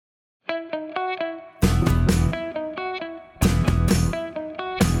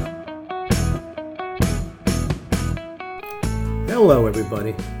Hello,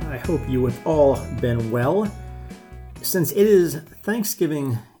 everybody. I hope you have all been well. Since it is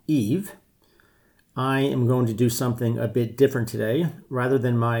Thanksgiving Eve, I am going to do something a bit different today. Rather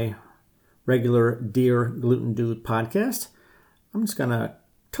than my regular Dear Gluten Dude podcast, I'm just going to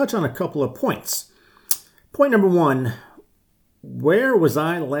touch on a couple of points. Point number one, where was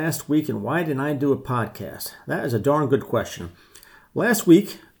I last week and why didn't I do a podcast? That is a darn good question. Last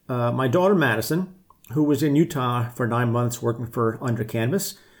week, my daughter Madison, who was in Utah for 9 months working for Under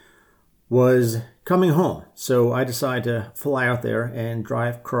Canvas, was coming home. So I decided to fly out there and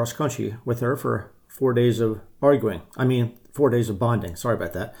drive cross country with her for 4 days of arguing. 4 days of bonding. Sorry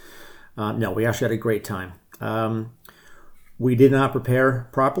about that. No, we actually had a great time. We did not prepare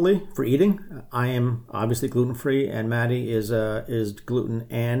properly for eating. I am obviously gluten-free, and Maddie is gluten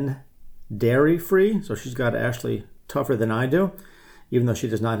and dairy-free, so she's got actually tougher than I do, even though she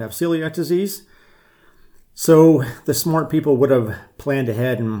does not have celiac disease. So the smart people would have planned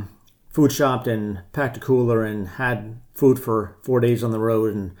ahead and food shopped and packed a cooler and had food for 4 days on the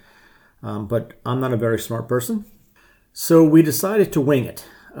road. But I'm not a very smart person. So we decided to wing it.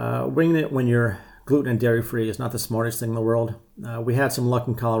 Winging it when you're gluten and dairy free is not the smartest thing in the world. We had some luck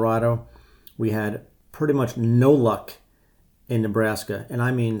in Colorado. We had pretty much no luck in Nebraska. And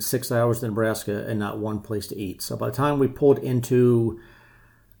I mean 6 hours in Nebraska and not one place to eat. So by the time we pulled into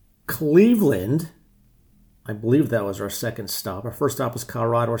Cleveland, I believe that was our second stop. Our first stop was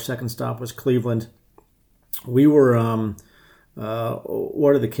Colorado. Our second stop was Cleveland. We were,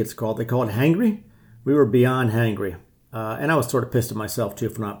 what are the kids called? They call it hangry. We were beyond hangry. And I was sort of pissed at myself, too,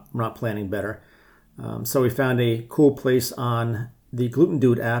 for not planning better. So we found a cool place on the Gluten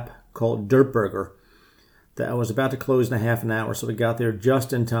Dude app called Dirt Burger that was about to close in a half an hour. So we got there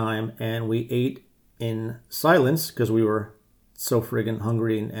just in time, and we ate in silence because we were so friggin'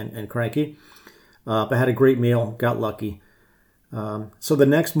 hungry and cranky. But I had a great meal, got lucky. So the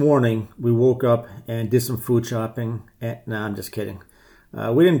next morning, we woke up and did some food shopping. I'm just kidding.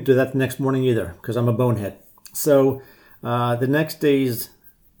 We didn't do that the next morning either, because I'm a bonehead. So the next day's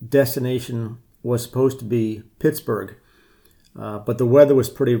destination was supposed to be Pittsburgh. But the weather was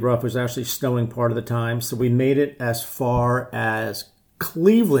pretty rough. It was actually snowing part of the time. So we made it as far as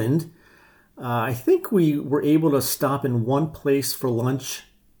Cleveland. I think we were able to stop in one place for lunch.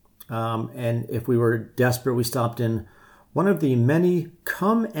 And if we were desperate, we stopped in one of the many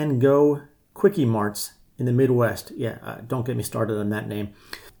come and go quickie marts in the Midwest. Don't get me started on that name.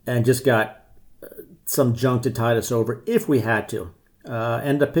 And just got some junk to tide us over if we had to.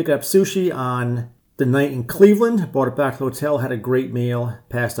 Ended up picking up sushi on the night in Cleveland. Brought it back to the hotel, had a great meal,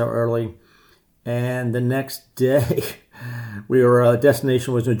 passed out early. And the next day, our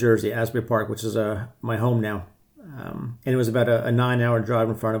destination was New Jersey, Asbury Park, which is my home now. And it was about a 9-hour drive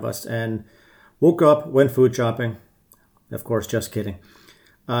in front of us. And woke up, went food shopping. Of course, just kidding.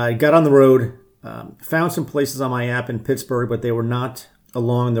 Got on the road, found some places on my app in Pittsburgh, but they were not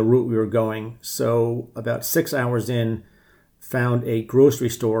along the route we were going. So about 6 hours in, found a grocery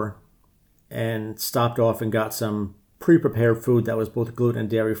store and stopped off and got some pre-prepared food that was both gluten and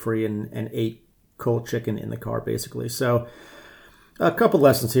dairy free and ate cold chicken in the car, basically. So a couple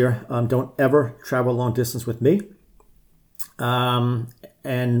lessons here. Don't ever travel long distance with me.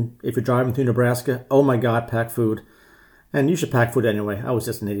 And if you're driving through Nebraska, oh my God, pack food. And you should pack food anyway. I was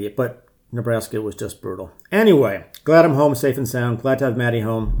just an idiot, but Nebraska was just brutal. Anyway, glad I'm home, safe and sound. Glad to have Maddie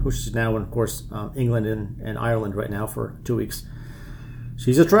home, who she's now in, of course, England and Ireland right now for 2 weeks.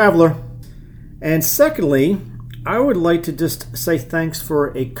 She's a traveler. And secondly, I would like to just say thanks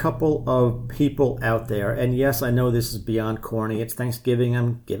for a couple of people out there. And yes, I know this is beyond corny. It's Thanksgiving.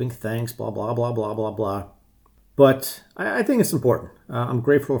 I'm giving thanks, blah, blah, blah, blah, blah, blah. But I think it's important. I'm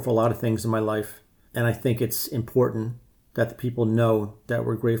grateful for a lot of things in my life. And I think it's important that the people know that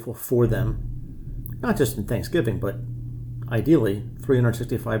we're grateful for them. Not just in Thanksgiving, but ideally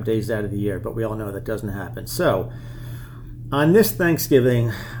 365 days out of the year. But we all know that doesn't happen. So on this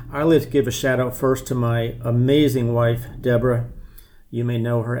Thanksgiving, I'd like to give a shout out first to my amazing wife, Deborah. You may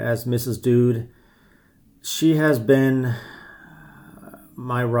know her as Mrs. Dude. She has been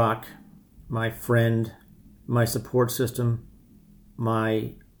my rock, my friend, my support system,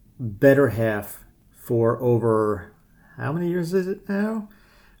 my better half for over, how many years is it now?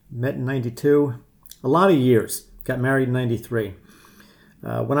 Met in 92. A lot of years. Got married in 93.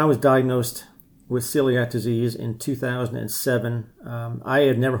 When I was diagnosed with celiac disease in 2007, I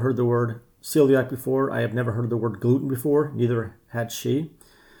had never heard the word celiac before. I have never heard the word gluten before. Neither had she.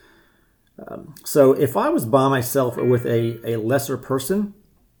 So if I was by myself or with a lesser person,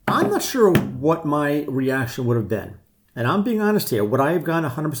 I'm not sure what my reaction would have been. And I'm being honest here. Would I have gone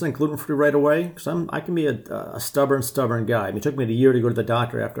 100% gluten-free right away? Because I can be a stubborn guy. I mean, it took me a year to go to the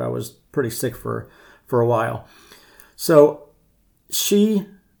doctor after I was pretty sick for a while. So she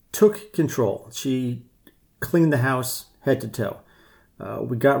took control. She cleaned the house head to toe.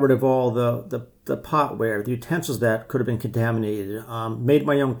 We got rid of all the potware, the utensils that could have been contaminated. Made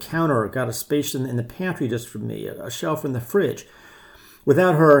my own counter. Got a space in the pantry just for me. A shelf in the fridge.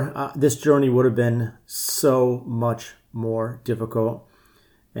 Without her, this journey would have been so much more difficult.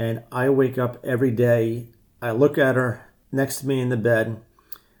 And I wake up every day, I look at her next to me in the bed,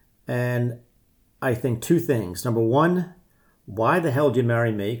 and I think two things. Number one, why the hell did you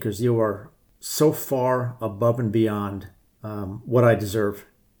marry me? Because you are so far above and beyond what I deserve.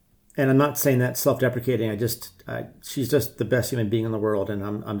 And I'm not saying that self-deprecating. She's just the best human being in the world, and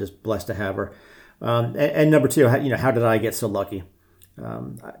I'm just blessed to have her. And number two, how did I get so lucky?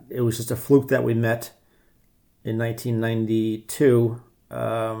 It was just a fluke that we met in 1992.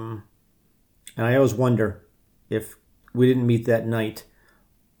 And I always wonder if we didn't meet that night,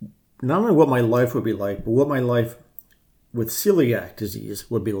 not only what my life would be like, but what my life with celiac disease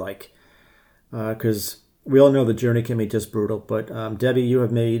would be like. Because we all know the journey can be just brutal. But Debbie, you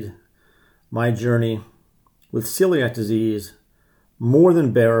have made my journey with celiac disease more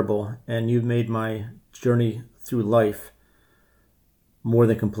than bearable. And you've made my journey through life more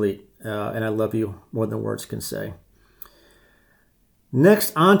than complete, and I love you more than words can say.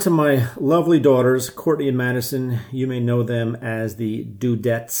 Next, on to my lovely daughters, Courtney and Madison. You may know them as the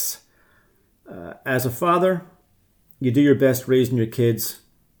Dudettes. As a father, you do your best raising your kids.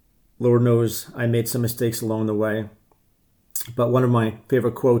 Lord knows I made some mistakes along the way. But one of my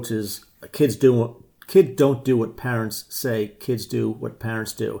favorite quotes is, kids don't do what parents say, kids do what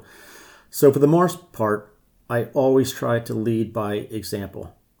parents do. So for the most part, I always try to lead by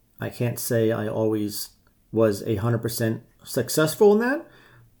example. I can't say I always was 100% successful in that,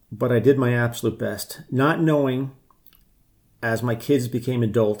 but I did my absolute best. Not knowing, as my kids became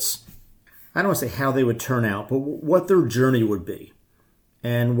adults, I don't want to say how they would turn out, but what their journey would be,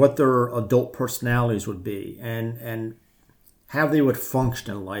 and what their adult personalities would be, and how they would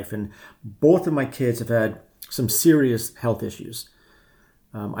function in life. And both of my kids have had some serious health issues.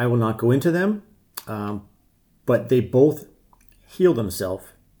 I will not go into them. But they both healed themselves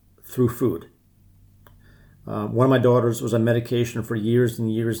through food. One of my daughters was on medication for years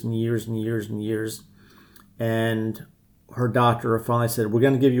and years and years and years and years. And her doctor finally said, we're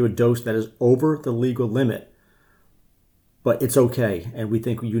going to give you a dose that is over the legal limit, but it's okay, and we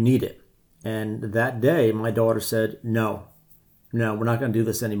think you need it. And that day, my daughter said, no, we're not going to do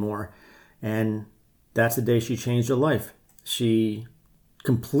this anymore. And that's the day she changed her life. She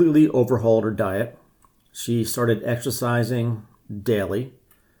completely overhauled her diet. She started exercising daily.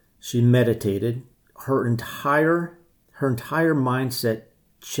 She meditated. Her entire mindset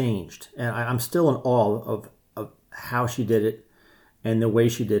changed. And I'm still in awe of how she did it and the way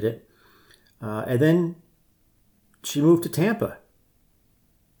she did it. And then she moved to Tampa.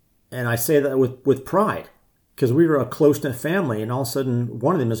 And I say that with pride, because we were a close-knit family, and all of a sudden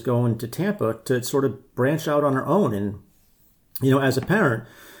one of them is going to Tampa to sort of branch out on her own. And, as a parent,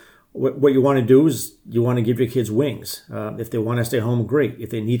 what you want to do is you want to give your kids wings. If they want to stay home, great. If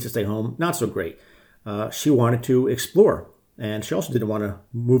they need to stay home, not so great. She wanted to explore. And she also didn't want to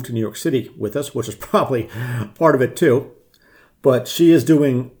move to New York City with us, which is probably part of it too. But she is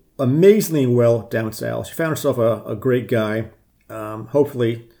doing amazingly well down south. She found herself a great guy.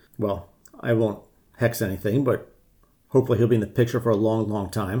 Hopefully, well, I won't hex anything, but hopefully he'll be in the picture for a long, long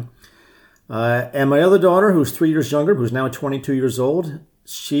time. And my other daughter, who's 3 years younger, who's now 22 years old,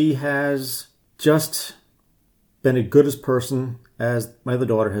 she has just been as good a person as my other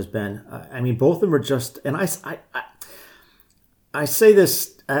daughter has been. I mean, both of them are just, and I say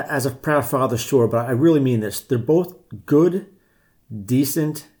this as a proud father, sure, but I really mean this. They're both good,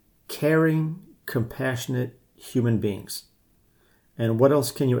 decent, caring, compassionate human beings. And what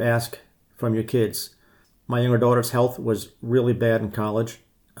else can you ask from your kids? My younger daughter's health was really bad in college.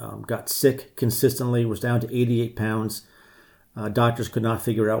 Got sick consistently, was down to 88 pounds. Doctors could not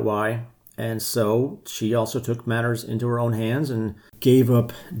figure out why. And so she also took matters into her own hands and gave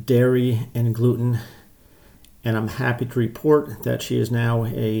up dairy and gluten. And I'm happy to report that she is now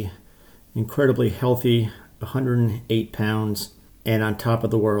a incredibly healthy 108 pounds and on top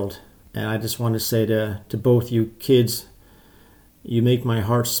of the world. And I just want to say to both you kids, you make my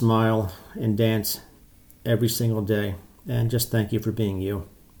heart smile and dance every single day. And just thank you for being you.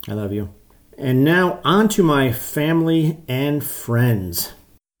 I love you. And now on to my family and friends.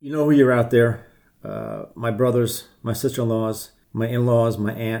 You know who you're out there. My brothers, my sister-in-laws, my in-laws,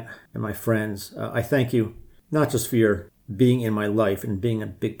 my aunt, and my friends. I thank you. not just for your being in my life and being a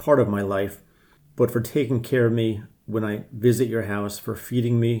big part of my life, but for taking care of me when I visit your house, for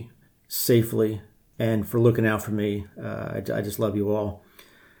feeding me safely, and for looking out for me. I just love you all.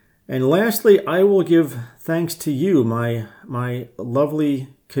 And lastly, I will give thanks to you, my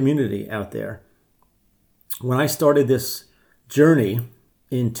lovely community out there. When I started this journey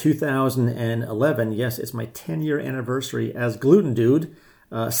in 2011, yes, it's my 10-year anniversary as Gluten Dude.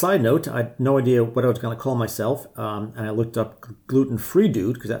 Side note, I had no idea what I was going to call myself, and I looked up Gluten Free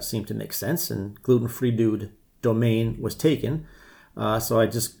Dude because that seemed to make sense, and Gluten Free Dude domain was taken, so I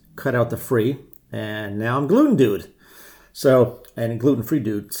just cut out the free, and now I'm Gluten Dude. So, and Gluten Free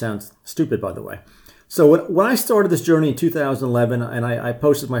Dude sounds stupid, by the way. So when I started this journey in 2011, and I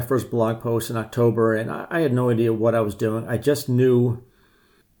posted my first blog post in October, and I had no idea what I was doing. I just knew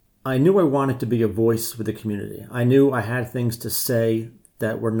I wanted to be a voice for the community. I knew I had things to say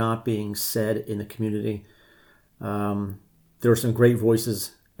that were not being said in the community. There are some great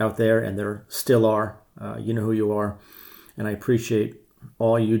voices out there, and there still are. You know who you are, and I appreciate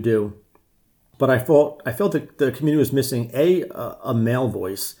all you do. But I felt that the community was missing a male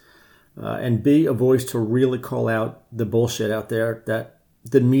voice, and B, a voice to really call out the bullshit out there that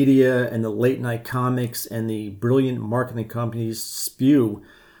the media and the late night comics and the brilliant marketing companies spew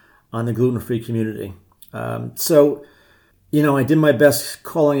on the gluten-free community. So, I did my best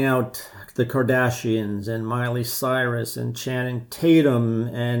calling out the Kardashians and Miley Cyrus and Channing Tatum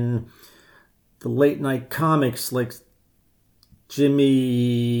and the late night comics like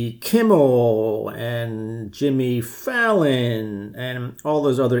Jimmy Kimmel and Jimmy Fallon and all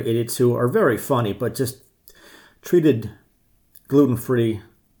those other idiots who are very funny, but just treated gluten-free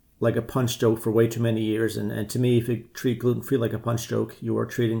like a punch joke for way too many years. And to me, if you treat gluten-free like a punch joke, you are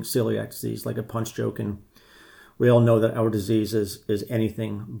treating celiac disease like a punch joke. And we all know that our disease is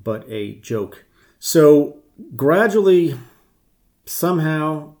anything but a joke. So gradually,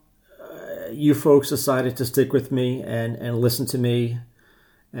 somehow, you folks decided to stick with me and listen to me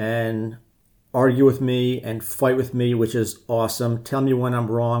and argue with me and fight with me, which is awesome. Tell me when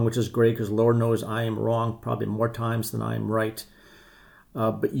I'm wrong, which is great because Lord knows I am wrong probably more times than I am right.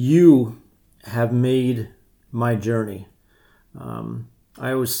 But you have made my journey.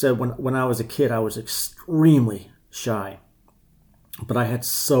 I always said when I was a kid, I was extremely shy. But I had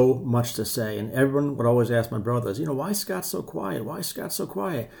so much to say. And everyone would always ask my brothers, why is Scott so quiet? Why is Scott so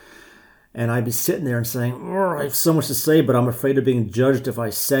quiet? And I'd be sitting there and saying, I have so much to say, but I'm afraid of being judged if I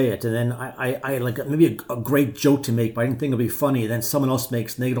say it. And then I like maybe a great joke to make, but I didn't think it'd be funny. And then someone else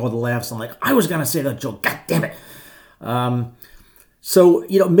makes, and they get all the laughs. I'm like, I was going to say that joke. God damn it. So,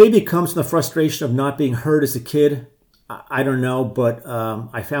 maybe it comes from the frustration of not being heard as a kid. I don't know, but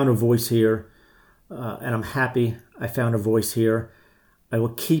I found a voice here, and I'm happy I found a voice here. I will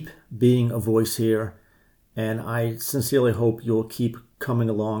keep being a voice here, and I sincerely hope you'll keep coming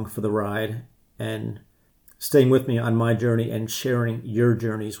along for the ride and staying with me on my journey and sharing your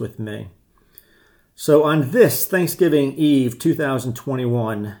journeys with me. So on this Thanksgiving Eve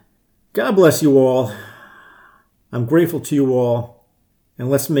 2021, God bless you all. I'm grateful to you all, and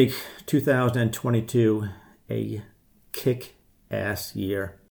let's make 2022 a kick-ass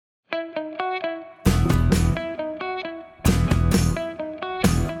year.